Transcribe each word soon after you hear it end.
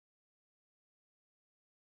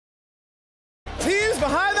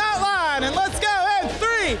behind that line, and let's go in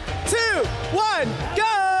 3, 2, 1,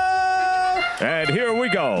 go! And here we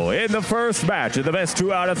go in the first match of the best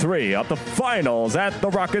 2 out of 3 of the finals at the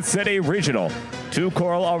Rocket City Regional. 2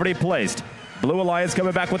 coral already placed. Blue Alliance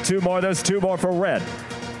coming back with 2 more. There's 2 more for red.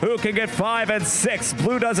 Who can get 5 and 6?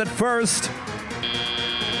 Blue does it first.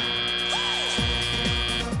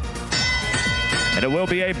 And it will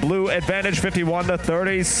be a blue advantage,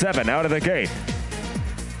 51-37 out of the gate.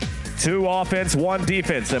 2 offense, 1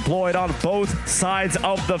 defense employed on both sides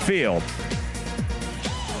of the field.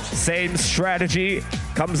 Same strategy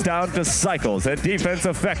comes down to cycles and defense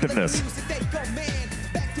effectiveness.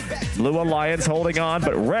 Blue Alliance holding on,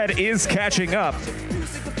 but red is catching up.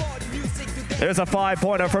 There's a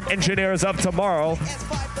 5-pointer from Engineers of Tomorrow.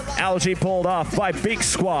 Algae pulled off by Beak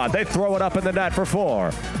Squad. They throw it up in the net for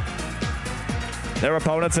 4. Their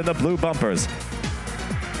opponents in the blue bumpers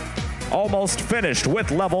almost finished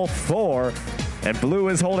with level 4, and blue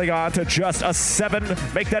is holding on to just a 7,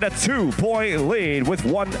 make that a 2-point lead with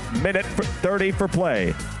 1 minute 30 for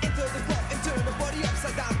play.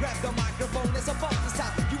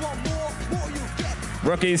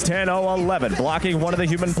 Rookies 10-0-11, blocking one of the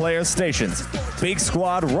human player stations. Beak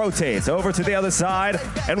Squad rotates over to the other side,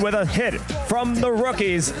 and with a hit from the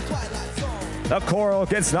rookies, the coral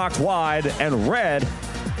gets knocked wide, and red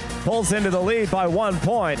pulls into the lead by 1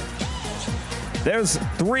 point. There's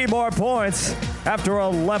 3 more points after a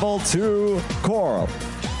level 2 coral.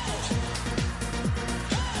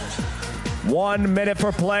 1 minute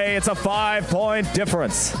for play. It's a 5-point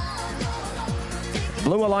difference.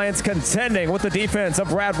 Blue Alliance contending with the defense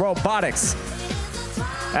of Rad Robotics.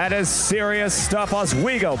 That is serious stuff.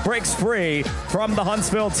 Oswego breaks free from the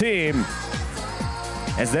Huntsville team.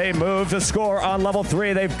 As they move to score on level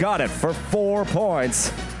 3, they've got it for 4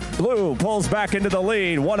 points. Blue pulls back into the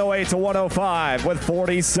lead, 108-105 with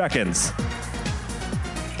 40 seconds.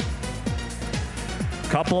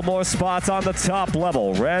 Couple more spots on the top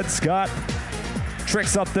level. Red's got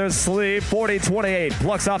tricks up their sleeve, 40-28,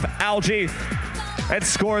 plucks off Algae and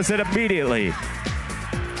scores it immediately.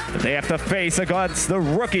 But they have to face against the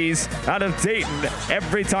rookies out of Dayton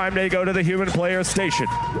every time they go to the human player station.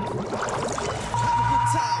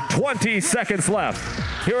 20 seconds left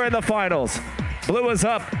here in the finals. Blue is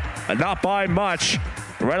up, but not by much.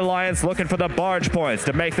 Red Alliance looking for the barge points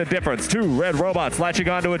to make the difference. 2 red robots latching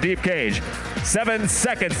onto a deep cage. 7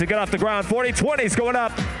 seconds to get off the ground. 40-20's going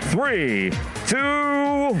up. 3, 2,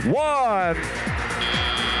 1.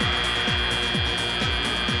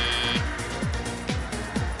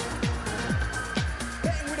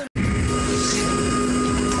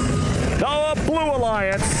 The Blue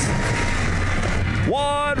Alliance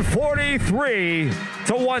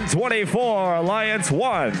 143-124. Alliance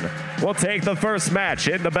 1 will take the first match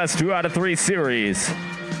in the best 2 out of 3 series.